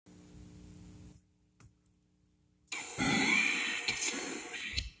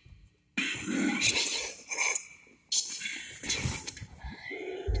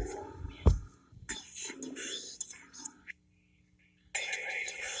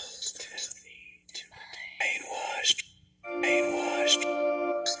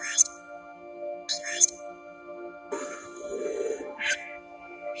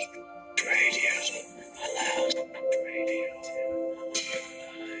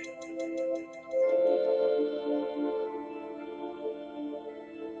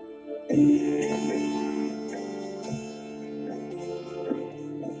Does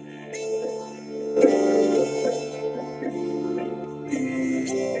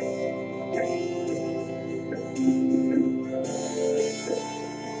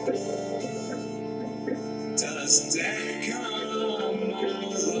death come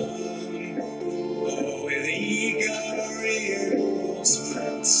alone? Oh, with eager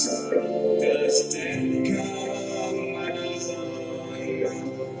reinforcements. Does death come alone?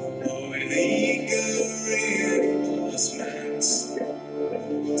 Oh, with eager reinforcements.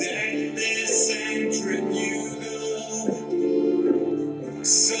 Death is centrifugal,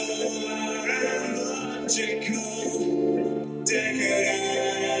 solar and logical,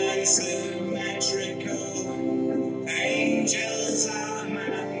 decadent and symmetrical. Angels are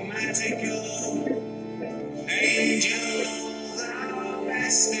mathematical, angels are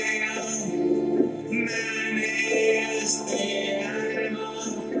bestial, man is the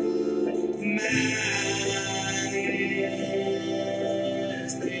animal, man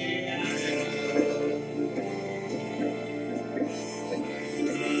is the animal.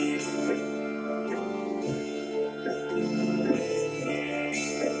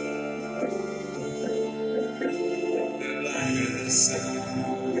 Like the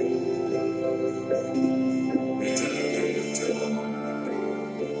sun.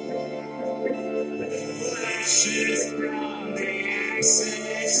 Flashes from the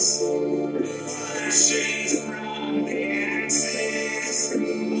axis, flashes from the axis, on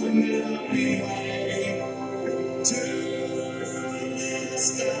the lonely way to the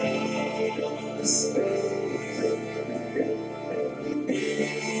stars.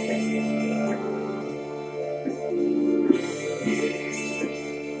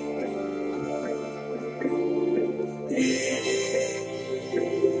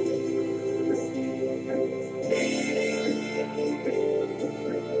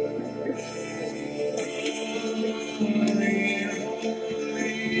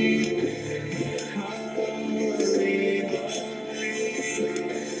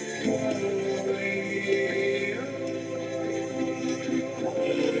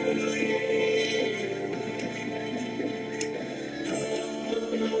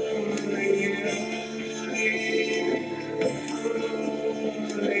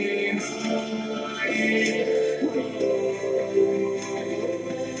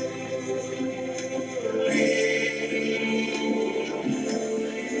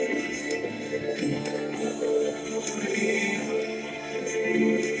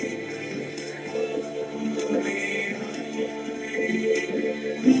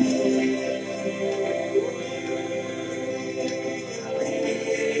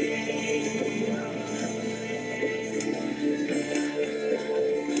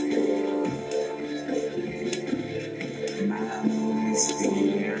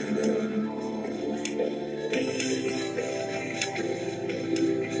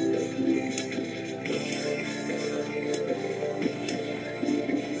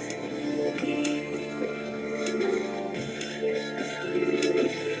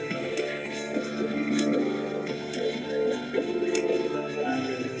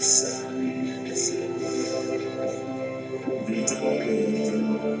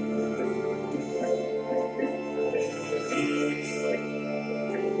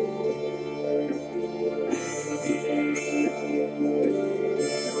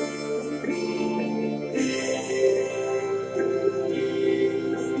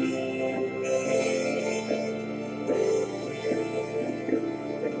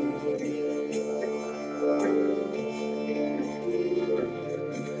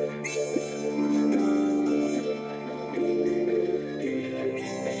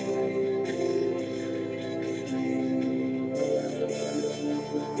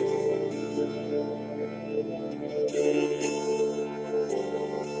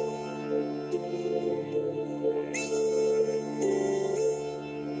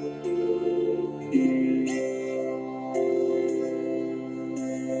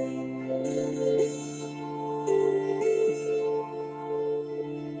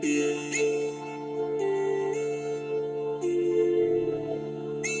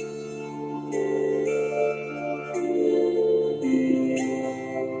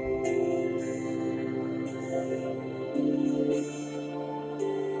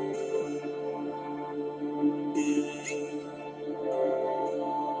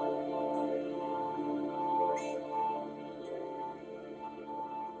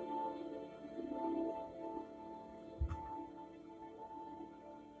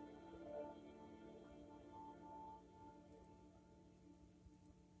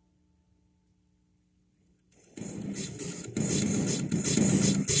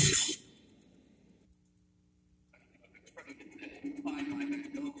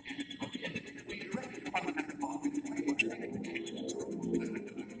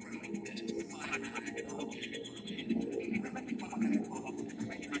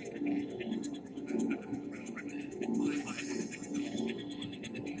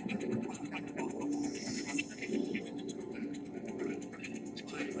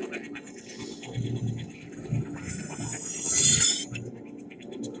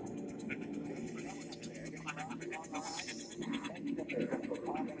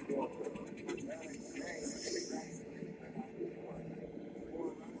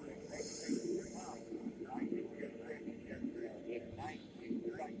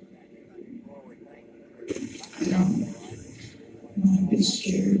 be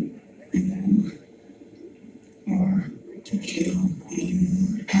scared anymore or to kill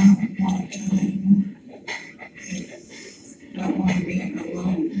anymore. I don't want to kill anymore. I don't want to be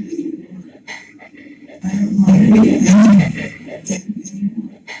alone anymore. I don't want to be anything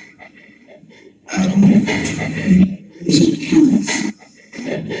anymore. I don't need reason to kill myself.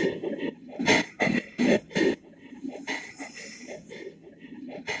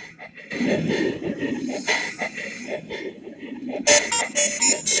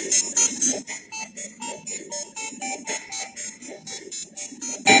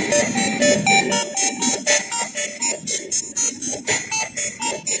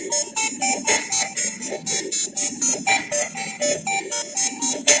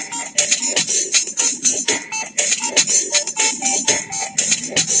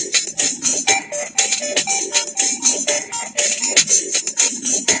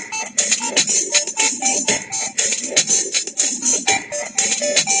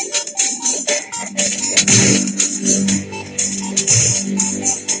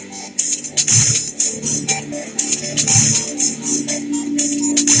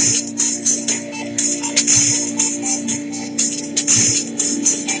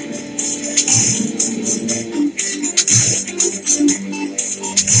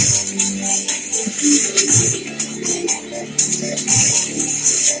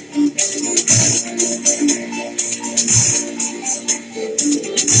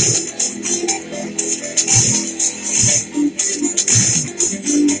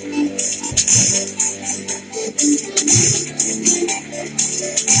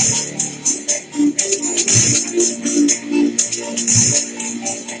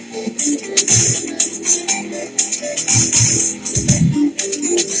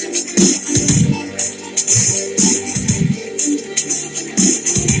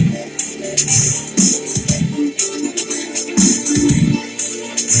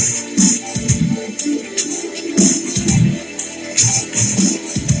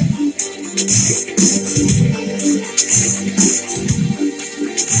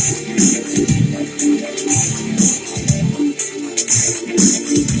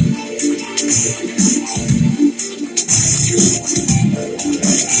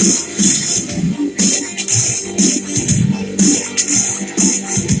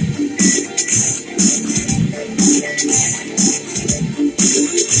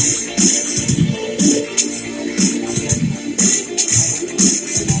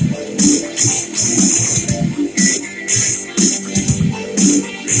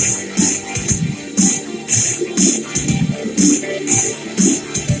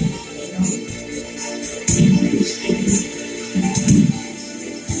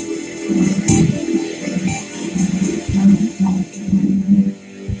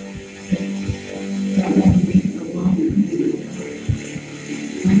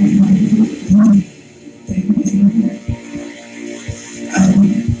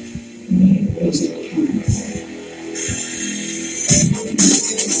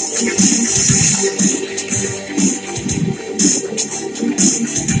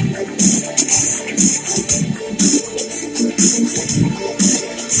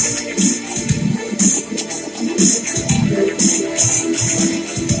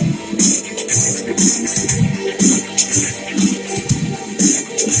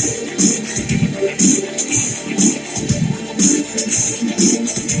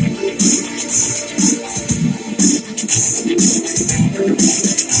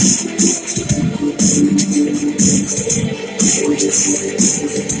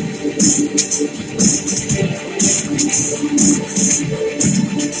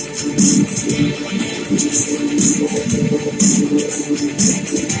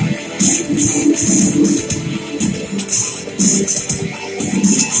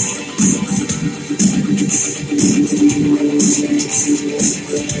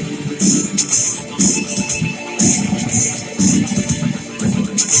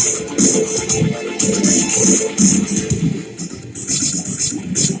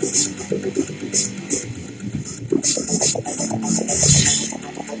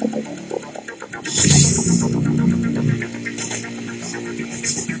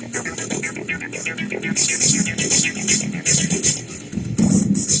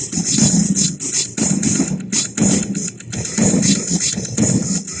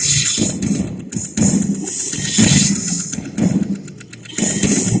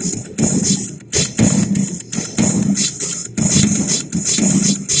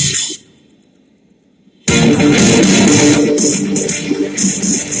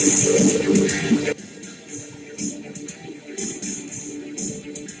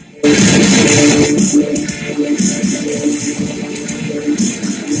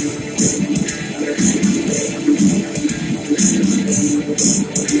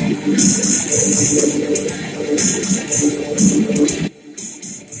 To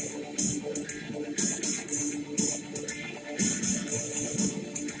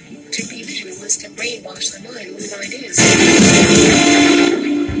be visualist and brainwash the mind with ideas.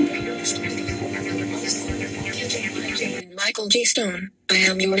 Michael G. Stone, I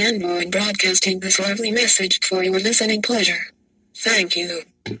am your android broadcasting this lovely message for your listening pleasure. Thank you.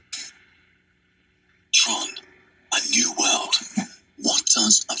 Tron, a new world. What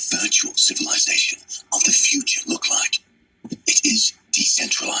does a virtual civilization of the future look like? It is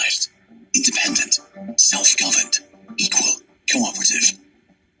decentralized, independent, self-governed, equal, cooperative.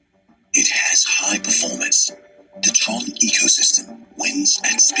 It has high performance. The Tron ecosystem wins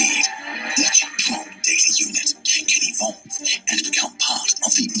at speed. Each Tron data unit can evolve and become part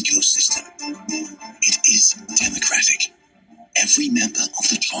of the ecosystem. It is democratic. Every member of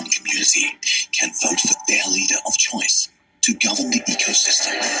the Tron community can vote for their leader of choice to govern the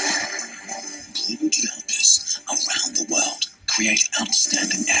ecosystem. Global developers around the world create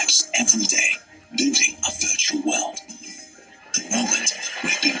outstanding apps every day, building a virtual world. The moment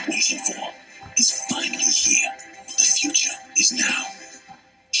we've been waiting for is finally here. The future is now.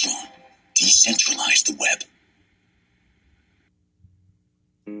 Tron, decentralize the web.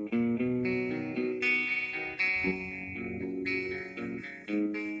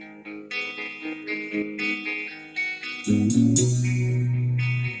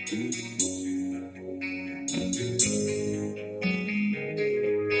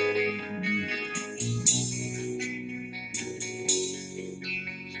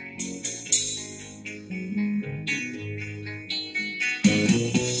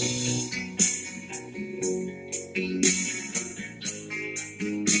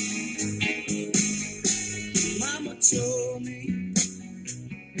 Mama told me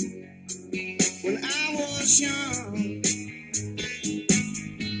when I was young,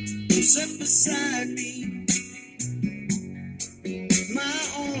 sat beside me, my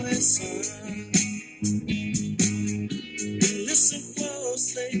only son. Listen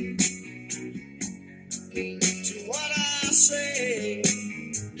closely to what I say.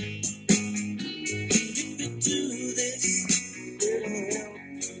 If you do this, it'll help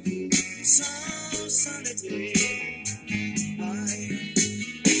some sunny day.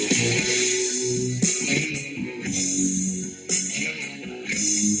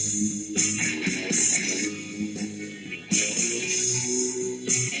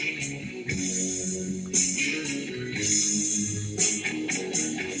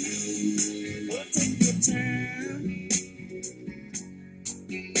 Well, take your time,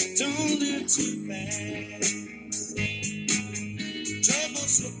 don't live too fast.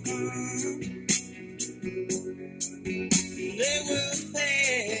 Troubles will come, they will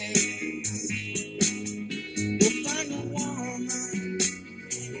pass. You'll find a woman,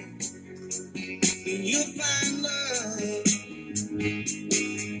 and you'll find love.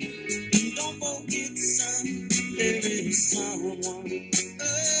 And don't forget, son, there is someone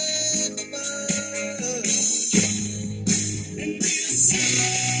above. And this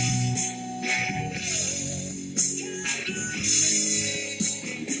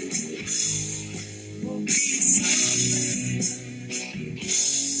will be something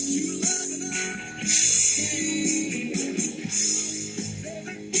you love and understand. There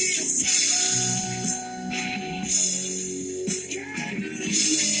will be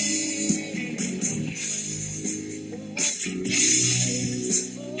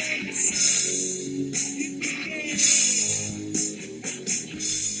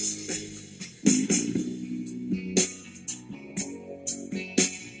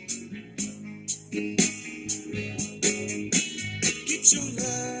get your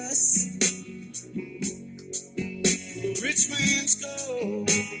lust, the rich man's gold,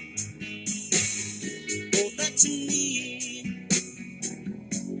 all that you need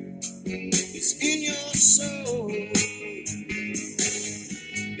is in your soul.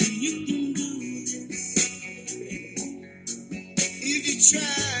 You can do this if you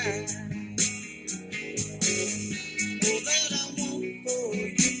try. All that I want for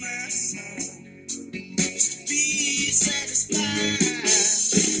you, my son, is to be satisfied.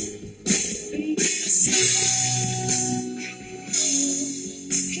 And this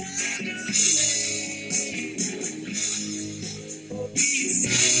kind of thing will be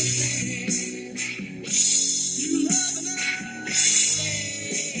something you love and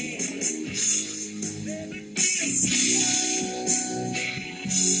understand. There will be a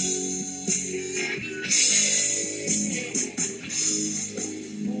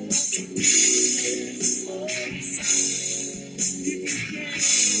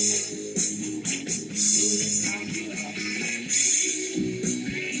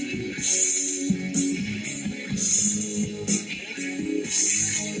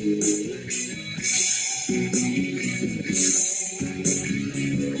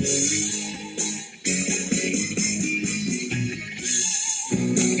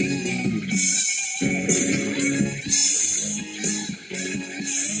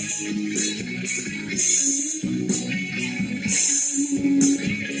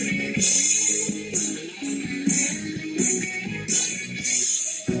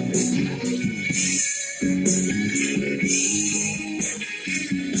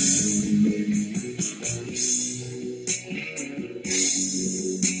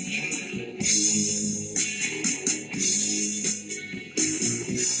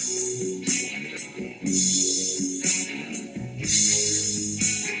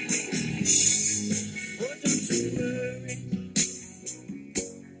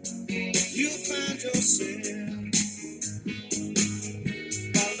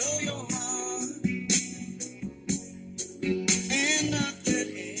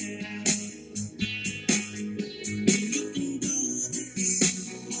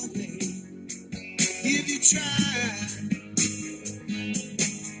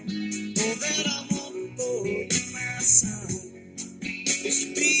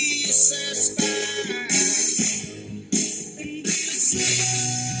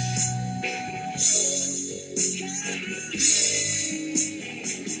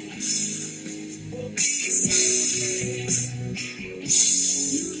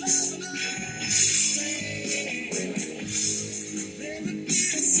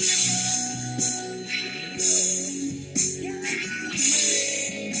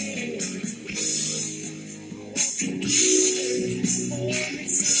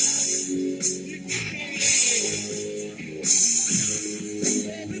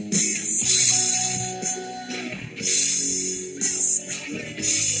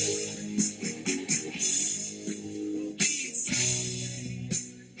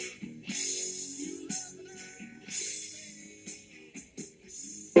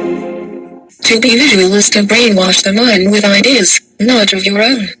to be visual is to brainwash the mind with ideas, not of your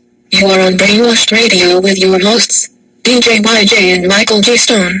own. You are on Brainwashed Radio with your hosts, DJ YJ and Michael G.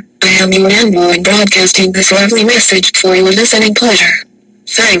 Stone. I am your android broadcasting this lovely message for your listening pleasure.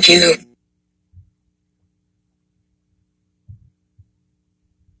 Thank you.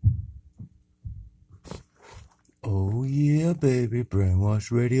 Oh yeah, baby,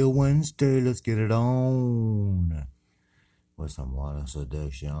 Brainwash Radio Wednesday, let's get it on. With some water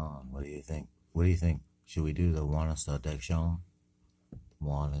seduction. What do you think? What do you think? Should we do the water seduction?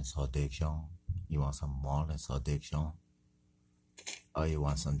 Water seduction? You want some water seduction? Oh, you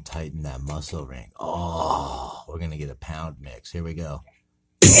want some tighten that muscle ring? Oh, we're gonna get a pound mix. Here we go.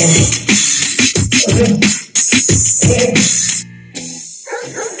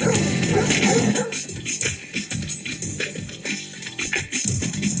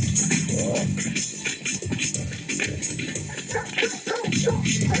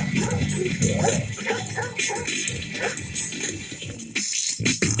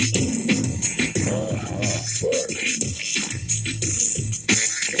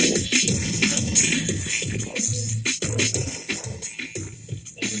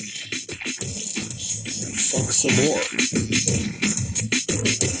 Fuck some more.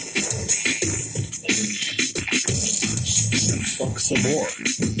 Fuck some more.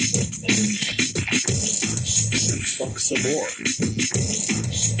 Fuck some more.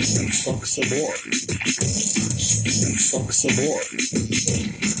 Fuck some more. Fuck some more.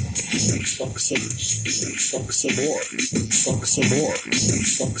 Fuck some. Fuck some more. Fuck some more.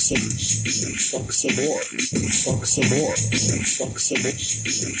 Fuck some. Fuck some more. Fuck some more. Fuck some.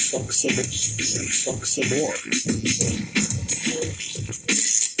 Fuck some. Fuck some more.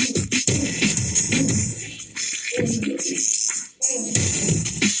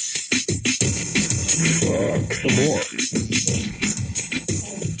 Fuck more.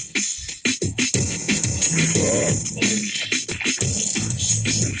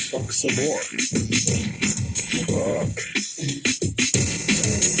 Fuck some more. Fuck.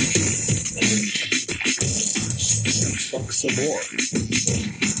 Fuck some more. Fuck.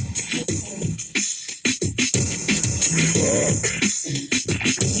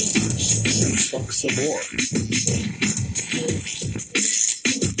 Fuck some more.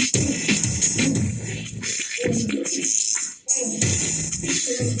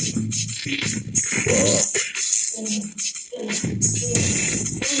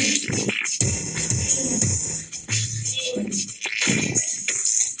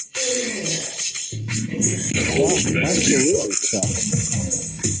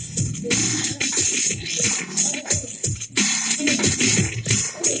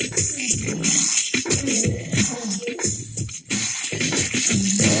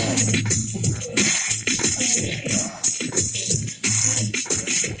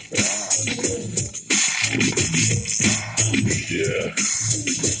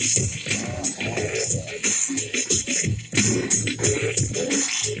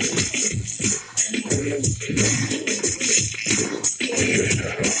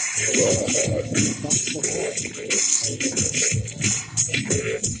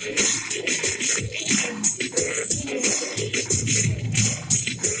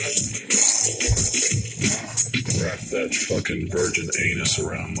 Virgin anus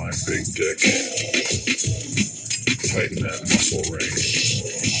around my big dick. Tighten that muscle ring.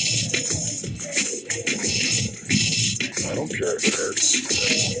 I don't care if it hurts.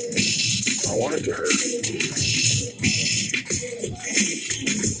 I want it to hurt.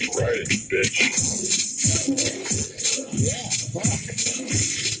 Ride it, bitch.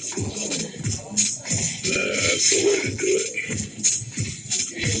 That's the way to do it.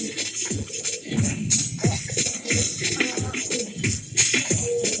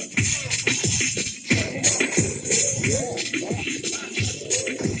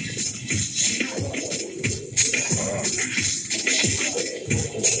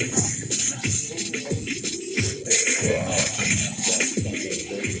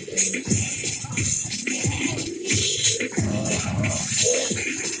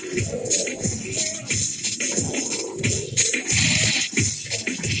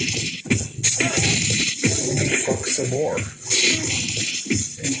 More.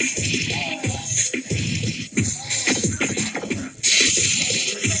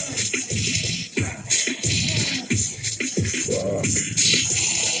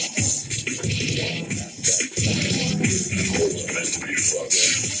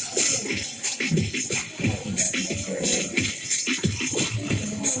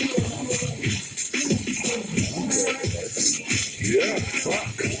 Yeah,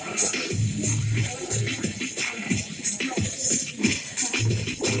 fuck.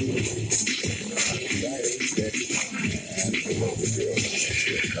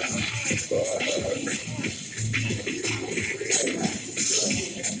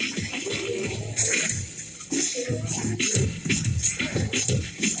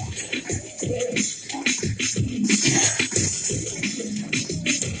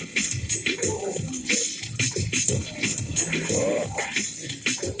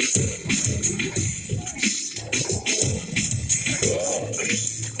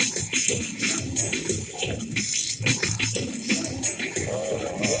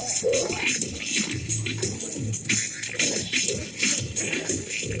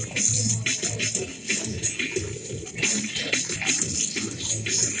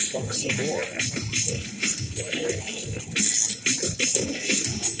 Fuck some more.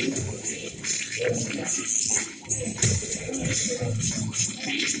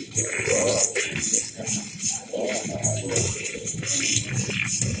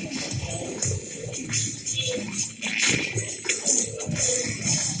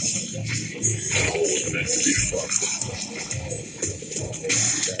 Meant to be fucked.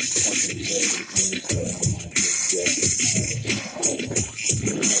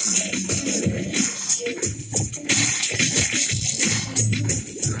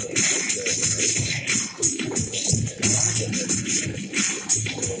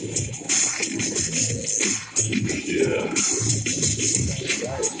 Yeah.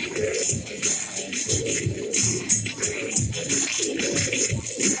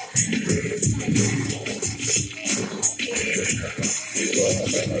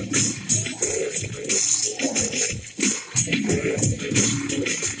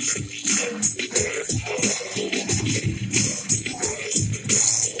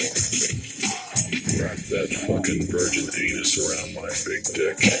 Wrap that fucking virgin anus around my big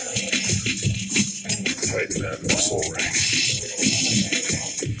dick. Tighten that muscle ring.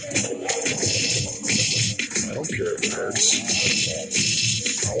 I don't care if it hurts.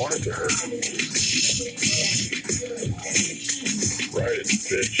 I want it to hurt. Ride it,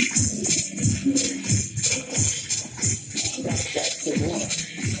 bitch.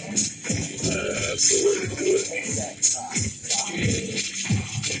 That's the way to do it.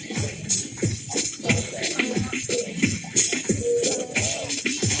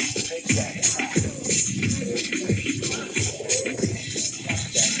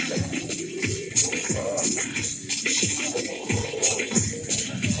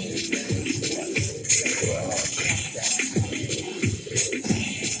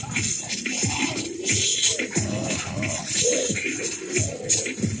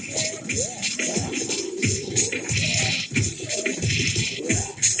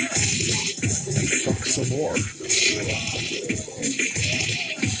 Fuck some more.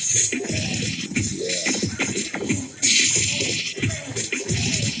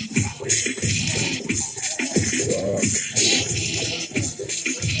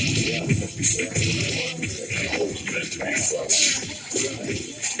 Meant to be fucked.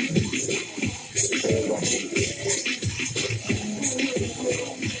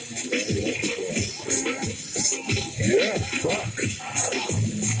 Yeah, fuck.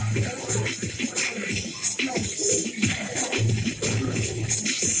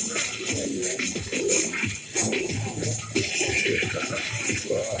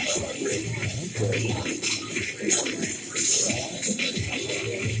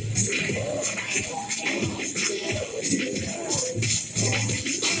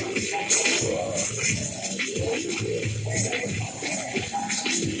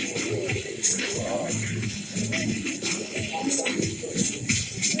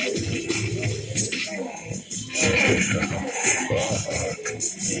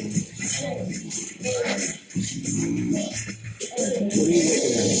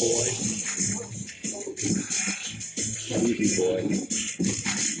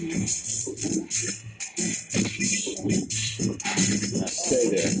 Stay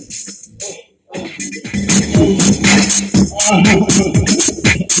there.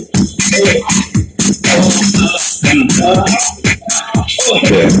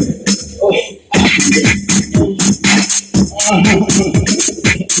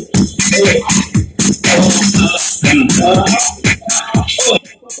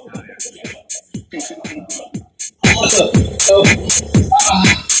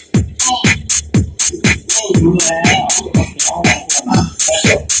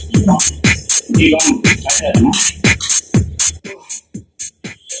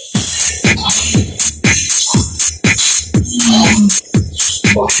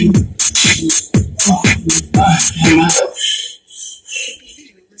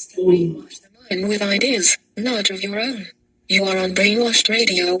 Brainwash the mind with ideas, not of your own. You are on Brainwashed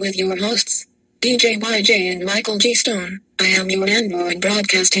Radio with your hosts, DJ YJ and Michael G. Stone, I am your Android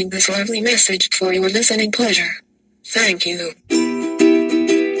broadcasting this lovely message for your listening pleasure. Thank you.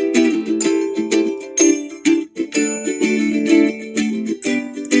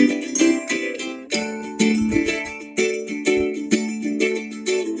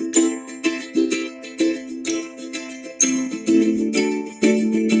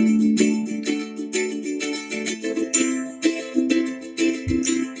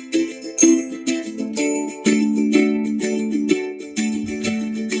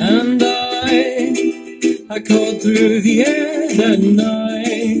 And I called through the air that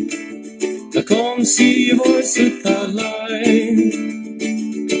night. I come see your voice without light.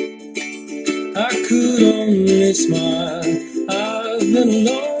 I could only smile. I've been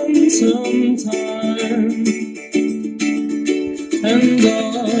alone some time. And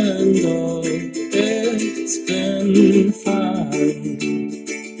all, it's been fine.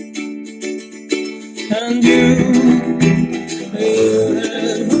 And you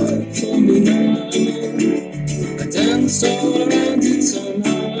had hope for me now. I danced all around it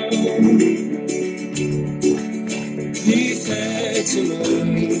somehow. Be fair to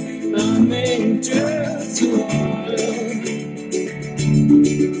me, I'm in just a while.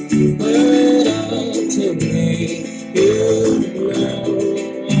 But up to me, you know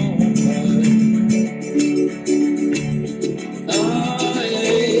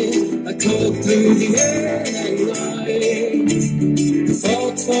I called through the air that night. The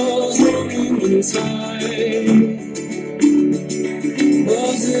thoughts was running inside.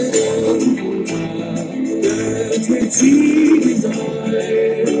 Was it over that we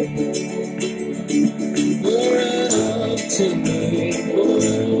desire? Were it up to me,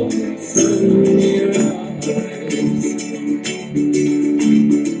 oh, from your eyes?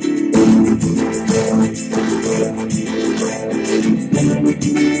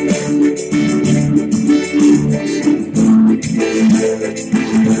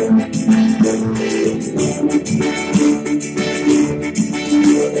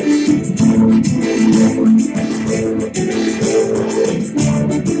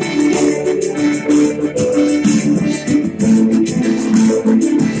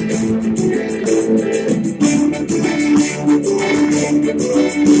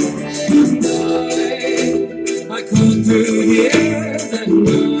 I called through the air that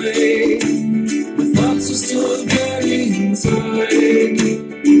night. My thoughts were still buried inside.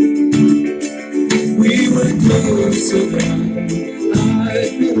 We were closer than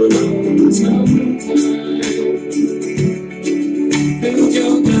I'd been alone some time. Filled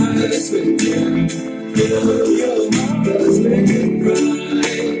your eyes with dim, filled your heart with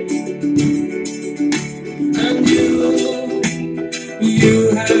pride. And you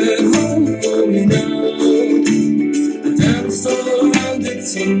had hope for me now. I danced all around it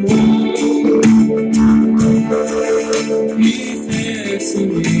somehow. Be fair to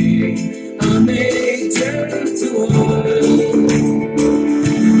me, I may drift a while.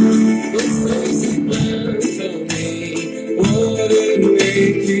 But those that plan for me wouldn't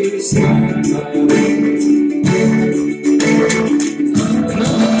make you smile.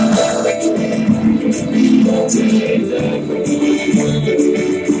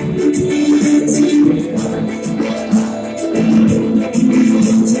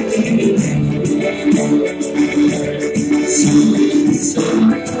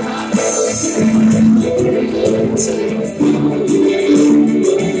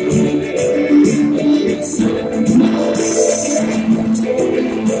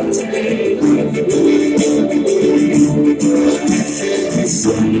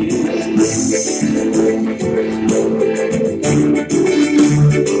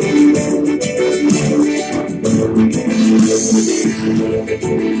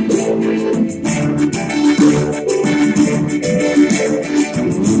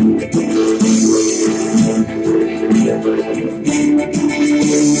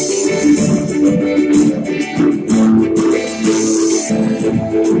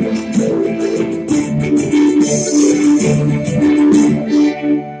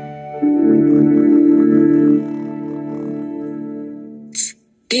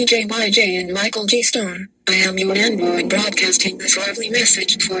 DJ YJ and Michael G. Stone, I am your Android broadcasting this lovely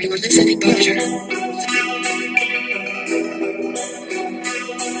message for your listening pleasure.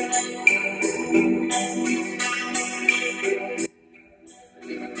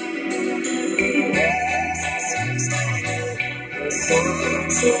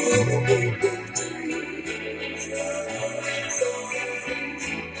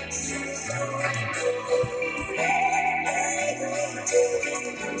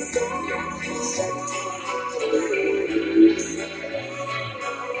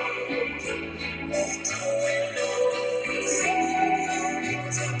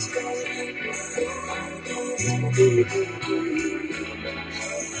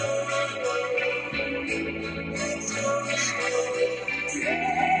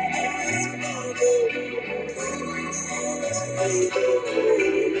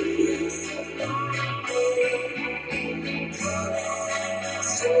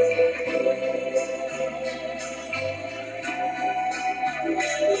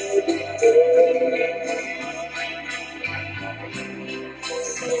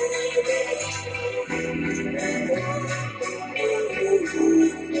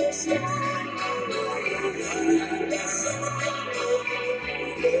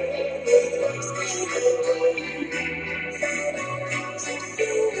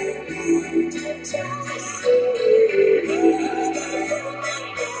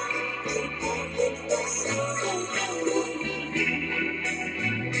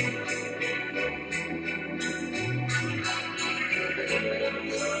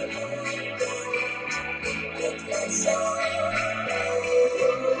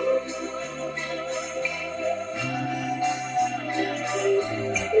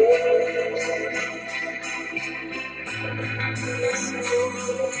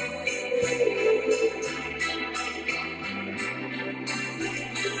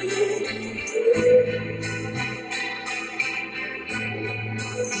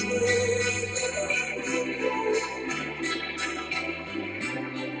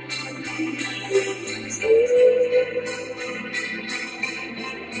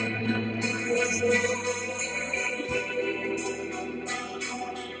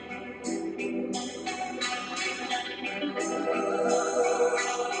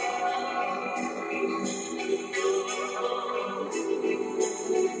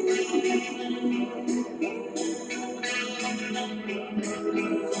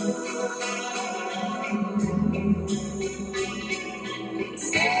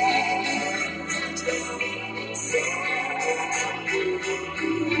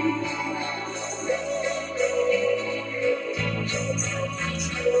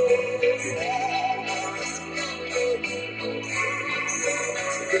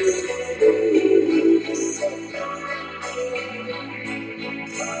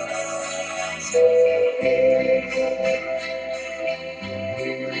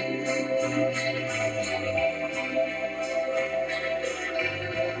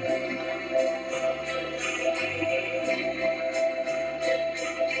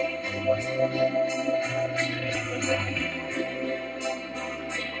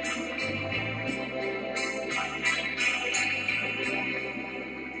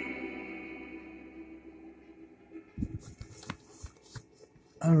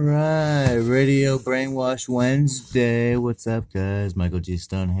 All right, Radio Brainwash Wednesday. What's up, guys? Michael G.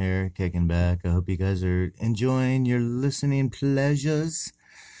 Stone here, kicking back. I hope you guys are enjoying your listening pleasures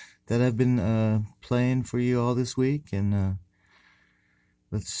that I've been playing for you all this week. And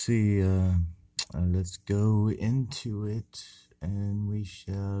let's see, let's go into it, and we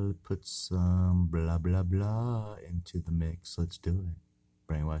shall put some blah, blah, blah into the mix. Let's do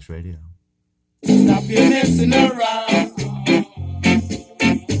it. Brainwash Radio. Stop your messing around.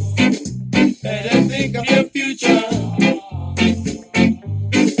 Better think of your future.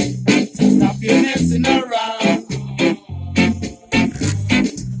 Stop your messing around.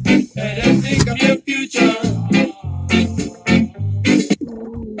 Better think of your future.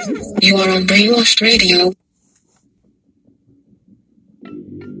 You are on Brainwashed Radio.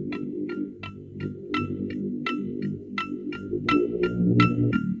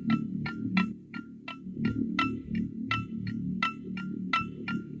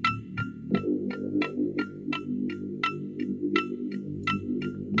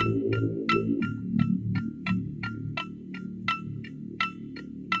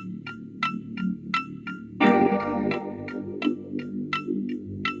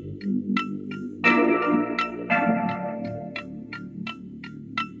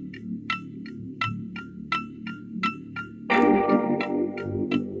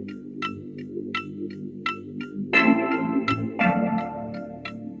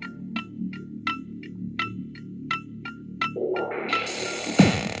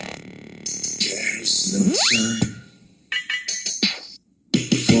 There's no time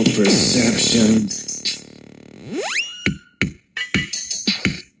for perception.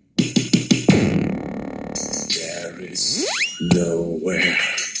 There is nowhere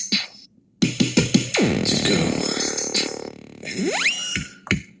to go anymore.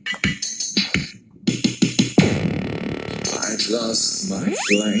 I've lost my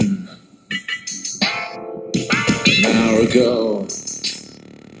flame an hour ago.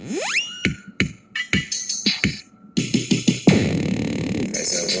 As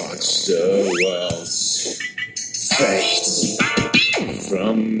I watch the world fate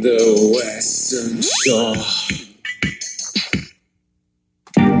from the western shore.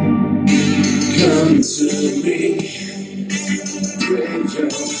 Come to me with your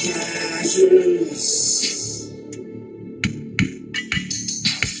pleasures.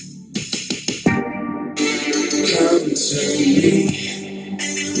 Come to me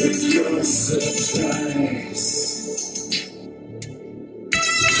with your surprise.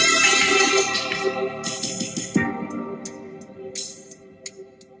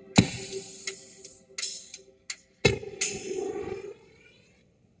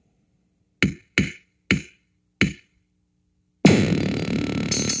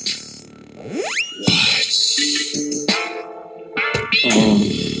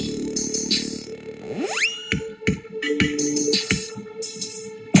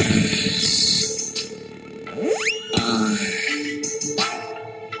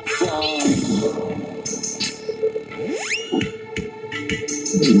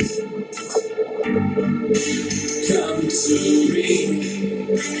 Come to me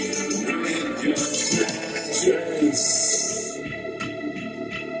with your pleasures.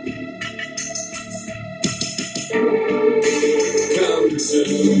 Come to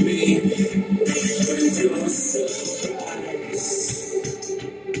me with your surprise.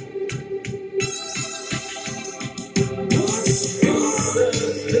 What's wrong with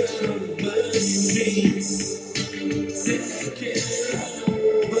the machines? Take it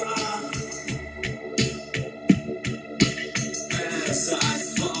over. As I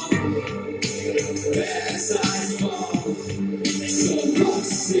fall, so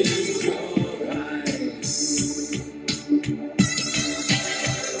lost in your eyes.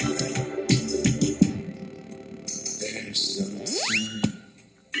 There's no time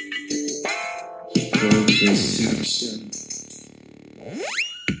for deception.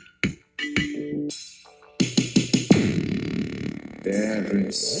 There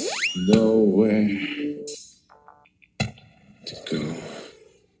is nowhere to go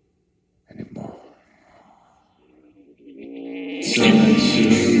anymore. Try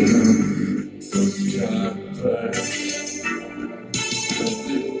to run for cover. The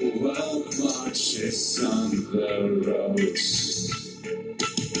new world marches on the roads.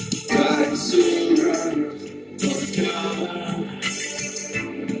 Try to run for cover.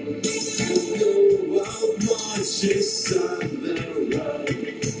 The new world marches on the road.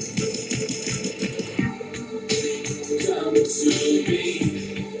 Come to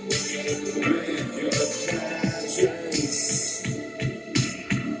me with your pleasures.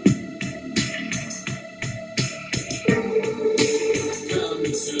 Come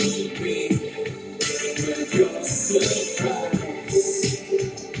to me with your surprise.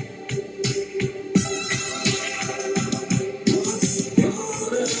 What's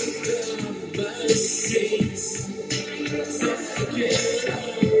wrong with the machines? Take it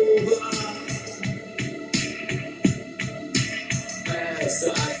over. As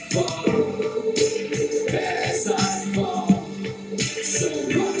I fall, so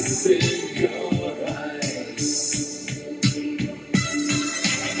lost in your eyes.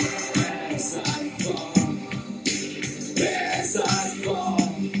 As I fall,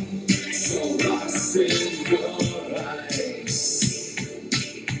 so lost in your eyes.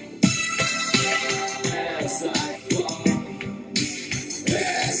 As I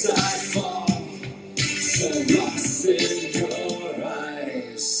fall, so lost in your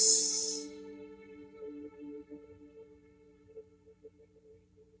eyes.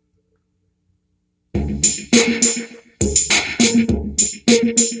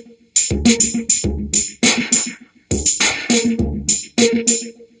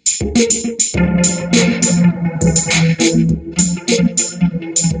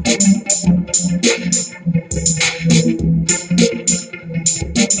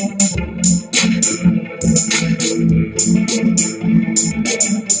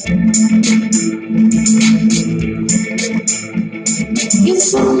 You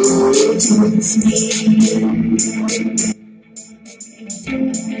someone taunts me.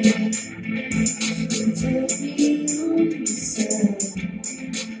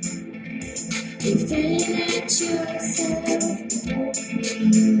 Within at yourself,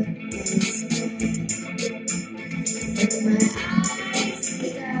 and my eyes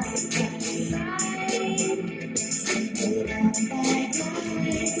without bad lights,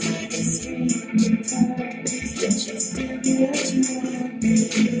 like a string of pearls, but you're still what you want me.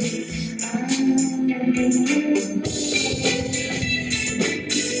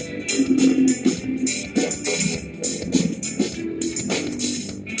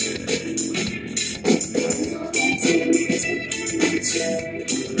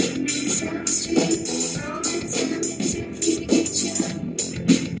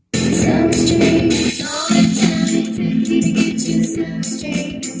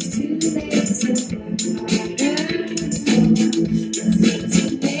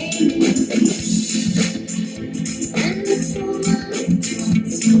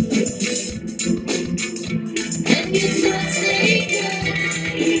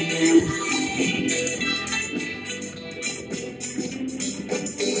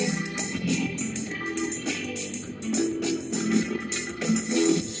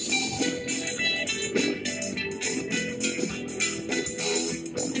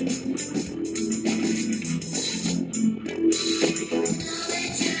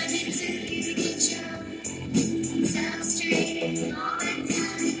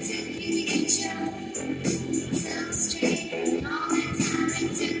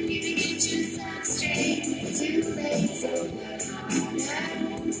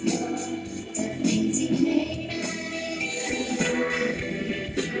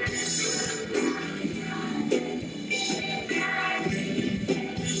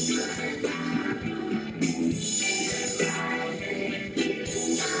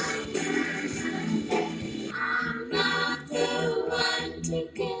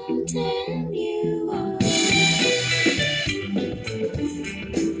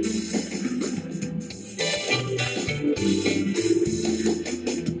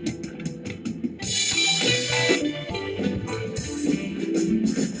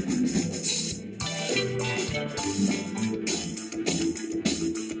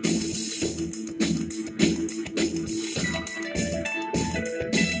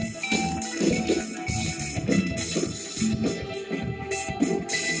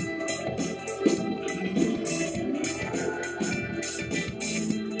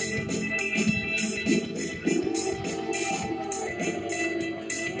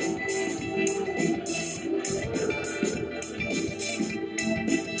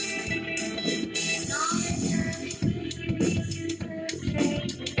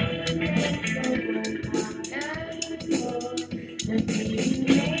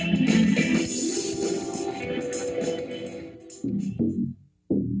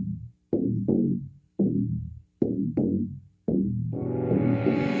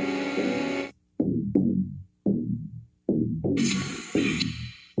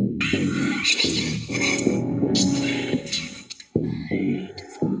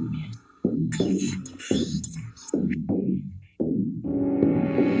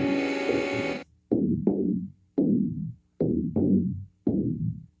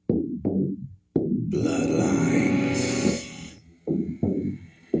 Bloodlines.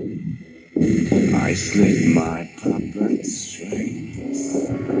 I slit my puppet strings,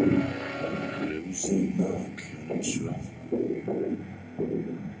 losing my control.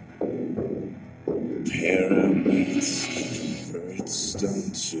 Pyramids convert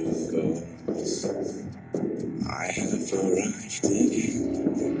stone to gold. I have arrived again,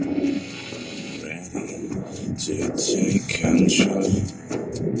 ready to take control.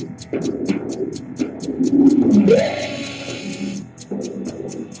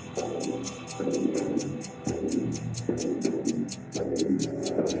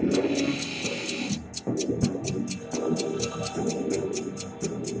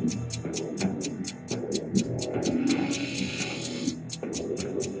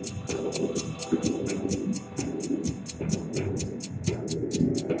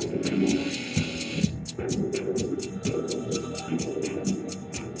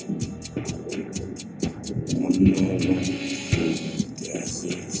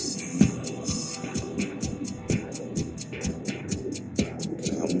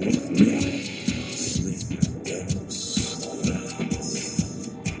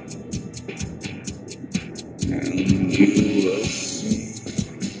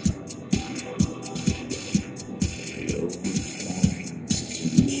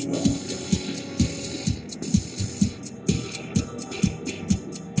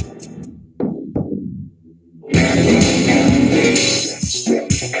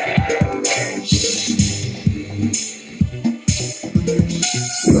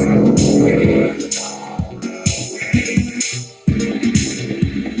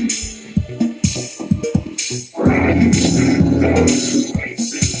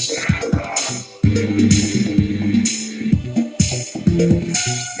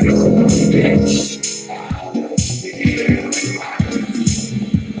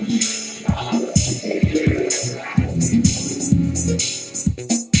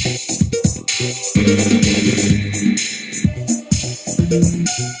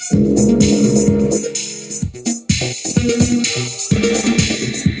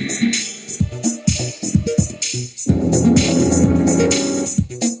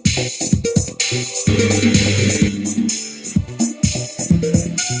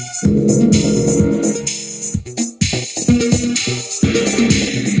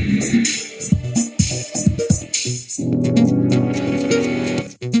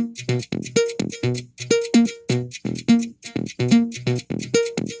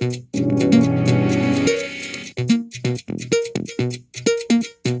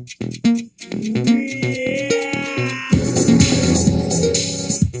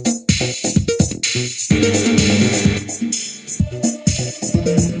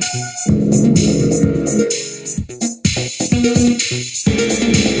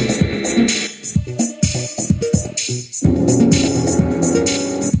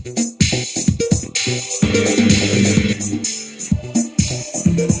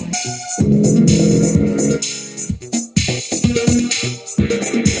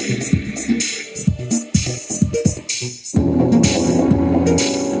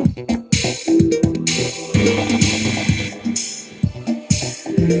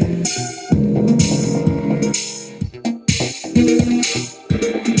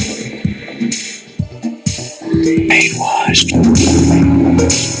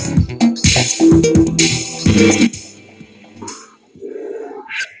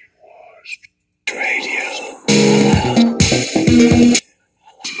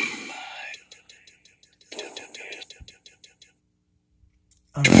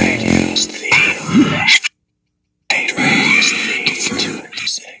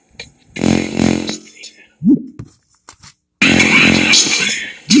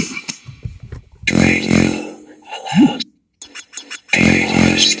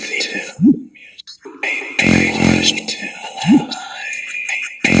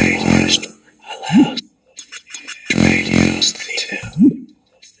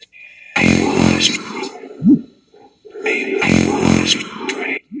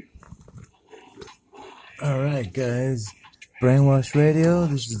 Alright guys, Brainwash Radio,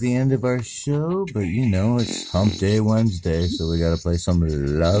 this is the end of our show, but you know it's Hump Day Wednesday, so we gotta play some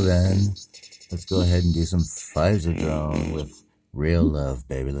lovin'. Let's go ahead and do some Pfizer Drone with Real Love,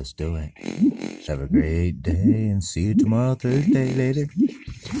 baby, let's do it. Have a great day and see you tomorrow, Thursday, later.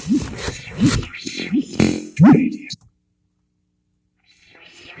 Radio.